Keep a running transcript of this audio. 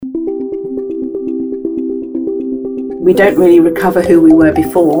We don't really recover who we were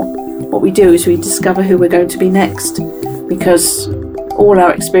before. What we do is we discover who we're going to be next, because all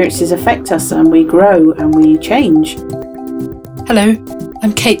our experiences affect us and we grow and we change. Hello,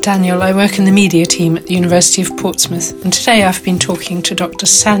 I'm Kate Daniel. I work in the media team at the University of Portsmouth, and today I've been talking to Dr.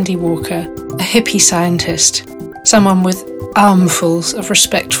 Sandy Walker, a hippie scientist, someone with armfuls of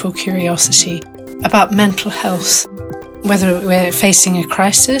respectful curiosity about mental health, whether we're facing a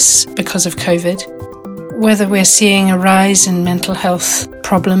crisis because of COVID, whether we're seeing a rise in mental health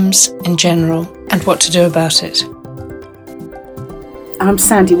problems in general, and what to do about it. I'm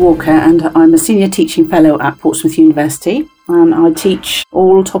Sandy Walker and I'm a Senior Teaching Fellow at Portsmouth University, and I teach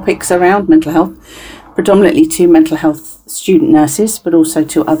all topics around mental health, predominantly to mental health student nurses, but also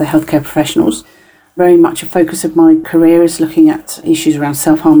to other healthcare professionals. Very much a focus of my career is looking at issues around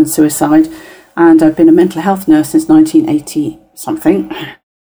self-harm and suicide, and I've been a mental health nurse since 1980-something.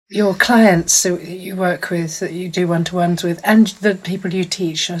 Your clients that you work with, that you do one-to-ones with, and the people you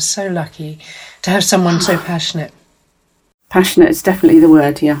teach are so lucky to have someone so passionate. Passionate is definitely the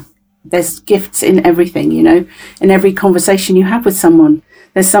word, yeah. There's gifts in everything, you know. In every conversation you have with someone,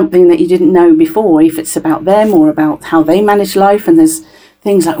 there's something that you didn't know before, if it's about them or about how they manage life, and there's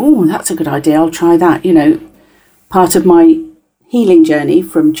things like, oh, that's a good idea, I'll try that, you know. Part of my healing journey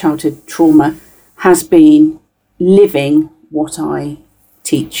from childhood trauma has been living what I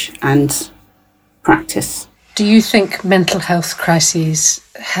teach and practice. Do you think mental health crises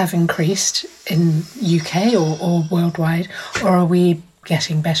have increased in UK or worldwide, or are we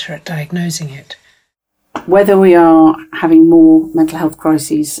getting better at diagnosing it? Whether we are having more mental health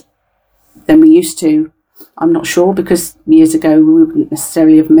crises than we used to, I'm not sure, because years ago we wouldn't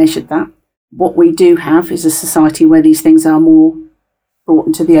necessarily have measured that. What we do have is a society where these things are more brought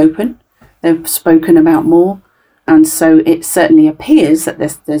into the open. They're spoken about more, and so it certainly appears that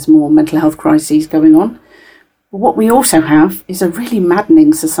there's more mental health crises going on. But what we also have is a really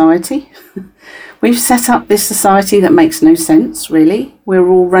maddening society. We've set up this society that makes no sense, really. We're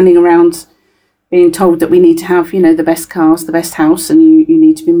all running around being told that we need to have, you know, the best cars, the best house, and you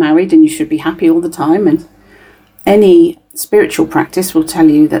need to be married and you should be happy all the time. And any spiritual practice will tell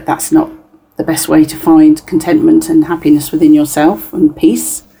you that that's not the best way to find contentment and happiness within yourself and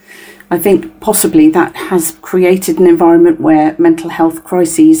peace. I think possibly that has created an environment where mental health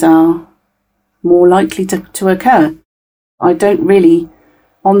crises are more likely to occur. I don't really,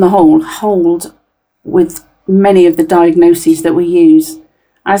 on the whole, hold with many of the diagnoses that we use.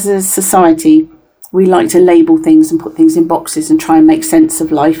 As a society, we like to label things and put things in boxes and try and make sense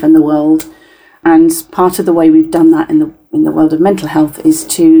of life and the world. And part of the way we've done that in the world of mental health is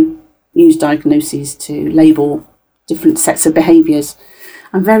to use diagnoses to label different sets of behaviours.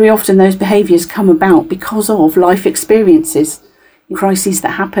 And very often those behaviours come about because of life experiences, crises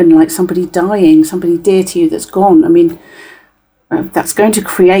that happen, like somebody dying, somebody dear to you that's gone. I mean, that's going to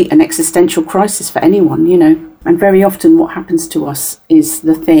create an existential crisis for anyone, you know. And very often what happens to us is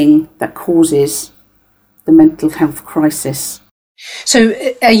the thing that causes the mental health crisis. So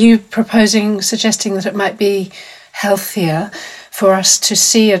are you suggesting that it might be healthier for us to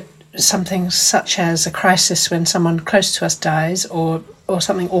see something such as a crisis when someone close to us dies or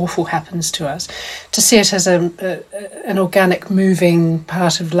something awful happens to us, to see it as an organic moving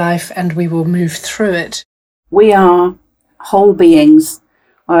part of life, and we will move through it? We are whole beings,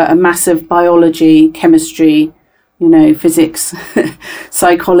 a massive biology, chemistry, you know, physics,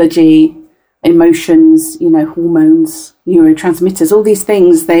 psychology, emotions, you know, hormones, neurotransmitters, all these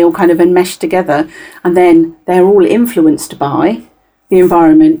things, they all kind of enmesh together, and then they're all influenced by the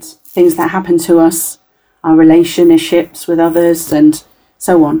environment, things that happen to us, our relationships with others, and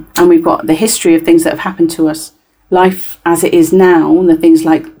so on. And we've got the history of things that have happened to us, life as it is now, and the things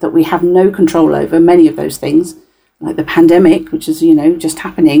like that we have no control over, many of those things, like the pandemic, which is, you know, just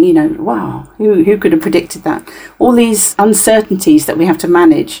happening, you know, wow, who could have predicted that? All these uncertainties that we have to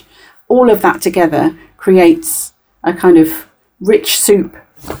manage, all of that together creates a kind of rich soup,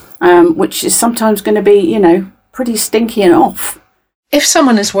 which is sometimes going to be, you know, pretty stinky and off. If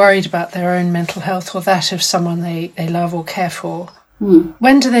someone is worried about their own mental health or that of someone they love or care for,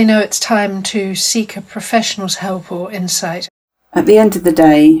 when do they know it's time to seek a professional's help or insight? At the end of the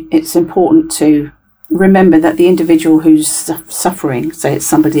day, it's important to remember that the individual who's suffering, say it's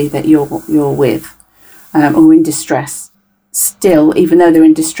somebody that you're with or in distress, still, even though they're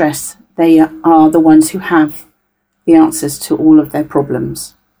in distress, they are the ones who have the answers to all of their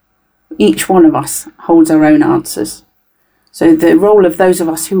problems. Each one of us holds our own answers. So the role of those of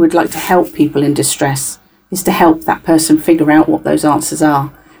us who would like to help people in distress is to help that person figure out what those answers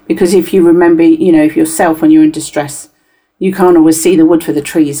are. Because if you remember, you know, if yourself, when you're in distress, you can't always see the wood for the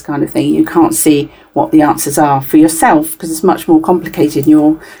trees kind of thing. You can't see what the answers are for yourself because it's much more complicated and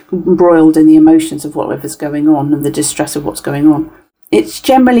you're embroiled in the emotions of whatever's going on and the distress of what's going on. It's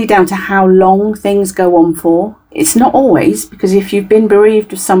generally down to how long things go on for. It's not always, because if you've been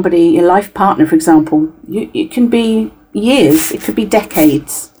bereaved of somebody, your life partner, for example, it can be years, it could be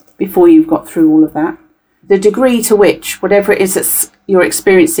decades before you've got through all of that. The degree to which whatever it is that you're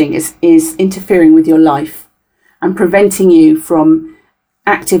experiencing is interfering with your life and preventing you from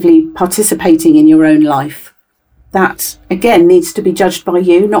actively participating in your own life, that, again, needs to be judged by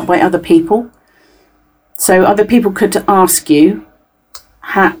you, not by other people. So other people could ask you,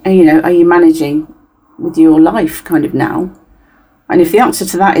 are you managing with your life kind of now? And if the answer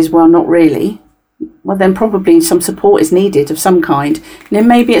to that is, well, not really, well, then probably some support is needed of some kind. And then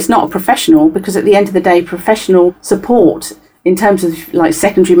maybe it's not a professional, because at the end of the day, professional support in terms of like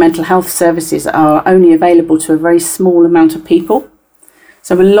secondary mental health services are only available to a very small amount of people.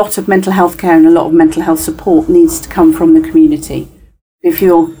 So a lot of mental health care and a lot of mental health support needs to come from the community. If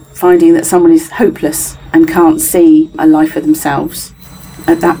you're finding that someone is hopeless and can't see a life for themselves,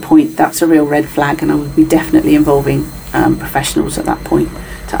 at that point, that's a real red flag, and I would be definitely involving professionals at that point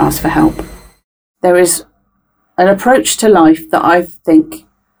to ask for help. There is an approach to life that I think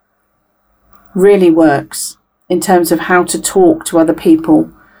really works in terms of how to talk to other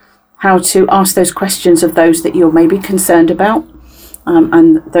people, how to ask those questions of those that you're maybe concerned about,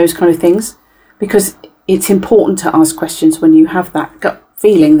 and those kind of things, because it's important to ask questions when you have that gut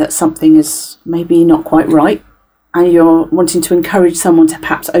feeling that something is maybe not quite right, and you're wanting to encourage someone to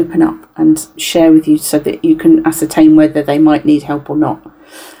perhaps open up and share with you so that you can ascertain whether they might need help or not.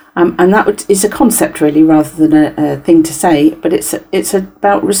 And that is a concept really, rather than a thing to say, but it's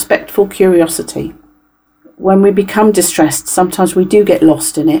about respectful curiosity. When we become distressed, sometimes we do get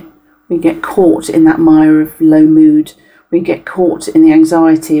lost in it. We get caught in that mire of low mood. We get caught in the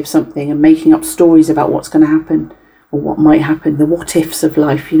anxiety of something and making up stories about what's going to happen or what might happen, the what ifs of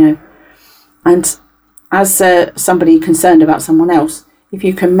life, And as somebody concerned about someone else, if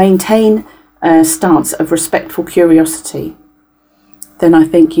you can maintain a stance of respectful curiosity, then I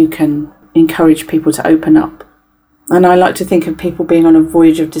think you can encourage people to open up. And I like to think of people being on a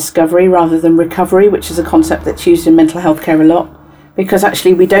voyage of discovery rather than recovery, which is a concept that's used in mental health care a lot, because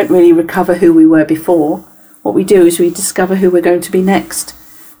actually we don't really recover who we were before. What we do is we discover who we're going to be next,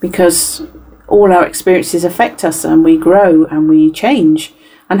 because all our experiences affect us and we grow and we change.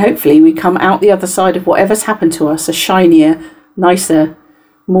 And hopefully we come out the other side of whatever's happened to us a shinier, nicer,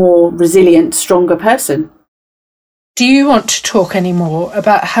 more resilient, stronger person. Do you want to talk any more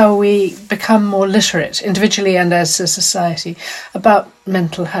about how we become more literate, individually and as a society, about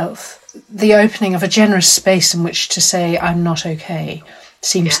mental health? The opening of a generous space in which to say, I'm not okay,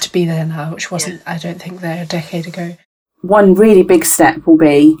 seems to be there now, which wasn't, I don't think, there a decade ago. One really big step will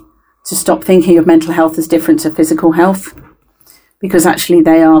be to stop thinking of mental health as different to physical health, because actually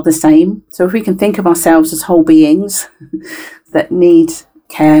they are the same. So if we can think of ourselves as whole beings that need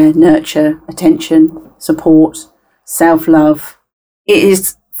care, nurture, attention, support, self-love, it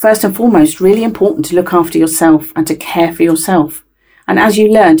is first and foremost really important to look after yourself and to care for yourself. And as you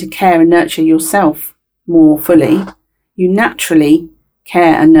learn to care and nurture yourself more fully, you naturally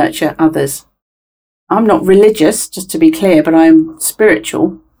care and nurture others. I'm not religious, just to be clear, but I'm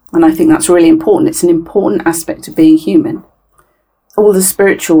spiritual, and I think that's really important. It's an important aspect of being human. All the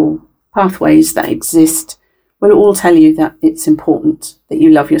spiritual pathways that exist will all tell you that it's important that you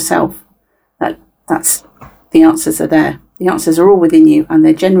love yourself. That's the answers are there. The answers are all within you, and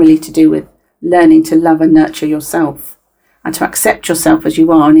they're generally to do with learning to love and nurture yourself and to accept yourself as you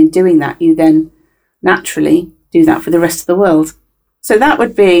are. And in doing that, you then naturally do that for the rest of the world. So that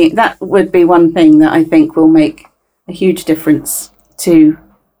would be one thing that I think will make a huge difference to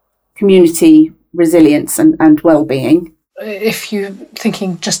community resilience and well-being. If you're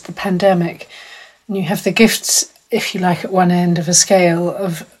thinking just the pandemic, and you have the gifts, if you like, at one end of a scale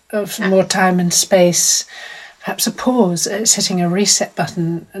of more time and space, perhaps a pause, it's hitting a reset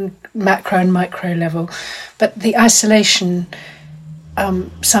button and macro and micro level. But the isolation,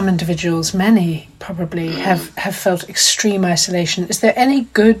 some individuals, many probably, have felt extreme isolation. Is there any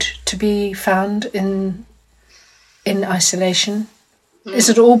good to be found in isolation? Is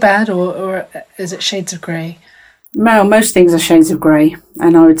it all bad, or is it shades of grey? Well, most things are shades of grey,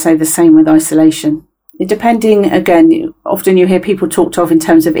 and I would say the same with isolation. Depending, again, often you hear people talked of in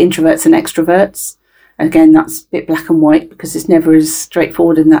terms of introverts and extroverts. Again, that's a bit black and white because it's never as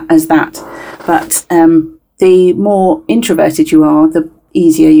straightforward as that. But the more introverted you are, the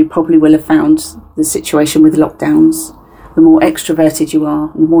easier you probably will have found the situation with lockdowns the more extroverted you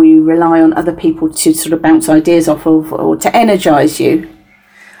are, the more you rely on other people to sort of bounce ideas off of or to energise you,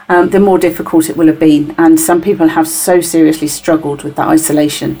 the more difficult it will have been. And some people have so seriously struggled with that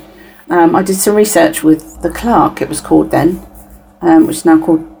isolation. I did some research with the Clark, it was called then, which is now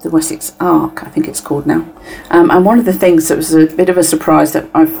called the Wessex Arc, I think it's called now. And one of the things that was a bit of a surprise that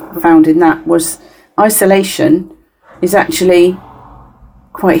I've found in that was isolation is actually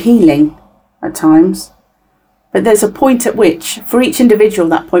quite healing at times. But there's a point at which, for each individual,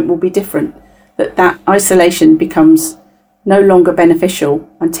 that point will be different, that isolation becomes no longer beneficial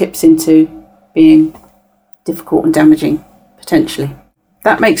and tips into being difficult and damaging, potentially.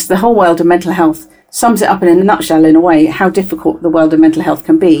 That makes the whole world of mental health, sums it up in a nutshell in a way, how difficult the world of mental health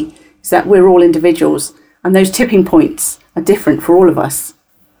can be, is that we're all individuals and those tipping points are different for all of us.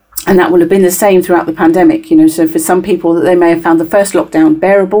 And that will have been the same throughout the pandemic, so for some people that they may have found the first lockdown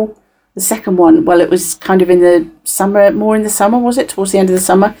bearable. The second one, well, it was kind of in the summer, more in the summer, was it? Towards the end of the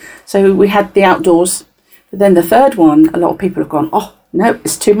summer. So we had the outdoors. But then the third one, a lot of people have gone, oh, no,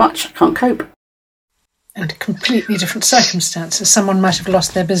 it's too much, I can't cope. And completely different circumstances. Someone might have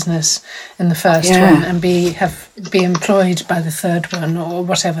lost their business in the first one and be employed by the third one or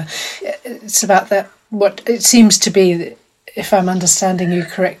whatever. It's about that, what it seems to be, if I'm understanding you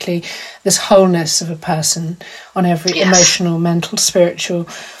correctly, this wholeness of a person on every emotional, mental, spiritual,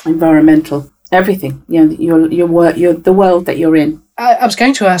 environmental, everything. Your work, the world that you're in. I was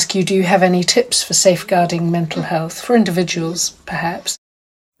going to ask you, do you have any tips for safeguarding mental health for individuals, perhaps?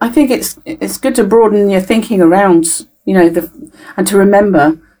 I think it's good to broaden your thinking around, and to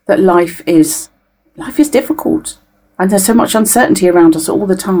remember that life is difficult, and there's so much uncertainty around us all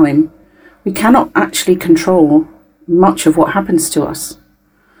the time. We cannot actually control much of what happens to us.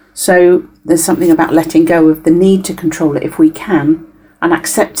 So there's something about letting go of the need to control it if we can, and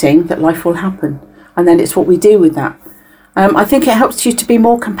accepting that life will happen. And then it's what we do with that. I think it helps you to be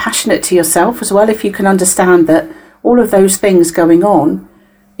more compassionate to yourself as well, if you can understand that all of those things going on,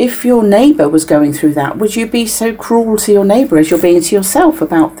 if your neighbour was going through that, would you be so cruel to your neighbour as you're being to yourself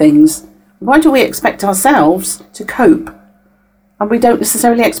about things? Why do we expect ourselves to cope? And we don't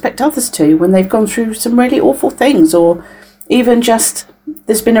necessarily expect others to when they've gone through some really awful things, or even just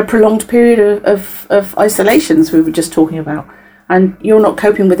there's been a prolonged period of isolation, as we were just talking about, and you're not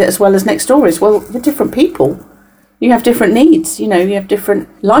coping with it as well as next door is. Well, you're different people. You have different needs, you have different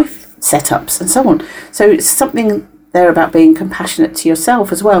life setups and so on. So it's something there about being compassionate to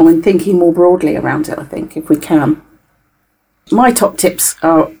yourself as well and thinking more broadly around it, I think, if we can. My top tips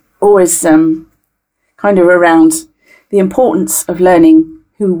are always kind of around the importance of learning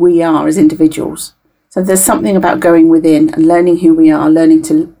who we are as individuals. So there's something about going within and learning who we are, learning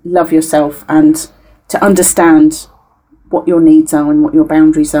to love yourself and to understand what your needs are and what your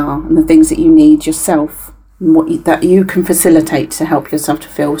boundaries are and the things that you need yourself and that you can facilitate to help yourself to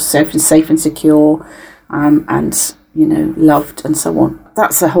feel safe and secure and loved and so on.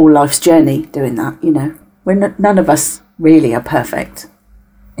 That's a whole life's journey doing that, none of us really are perfect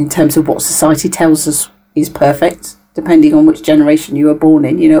in terms of what society tells us is perfect. Depending on which generation you were born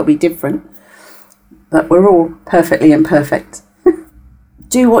in, it'll be different. But we're all perfectly imperfect.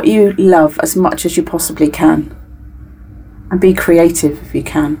 Do what you love as much as you possibly can. And be creative if you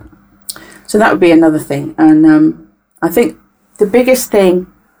can. So that would be another thing. And I think the biggest thing,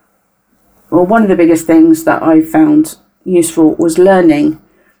 or one of the biggest things that I found useful was learning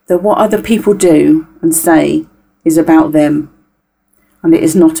that what other people do and say is about them. And it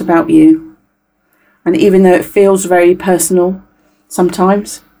is not about you. And even though it feels very personal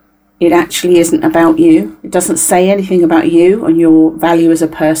sometimes, it actually isn't about you. It doesn't say anything about you and your value as a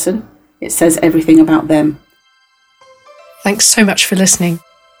person. It says everything about them. Thanks so much for listening.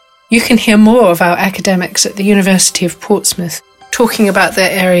 You can hear more of our academics at the University of Portsmouth talking about their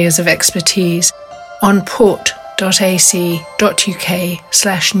areas of expertise on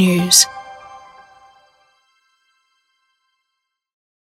port.ac.uk/news.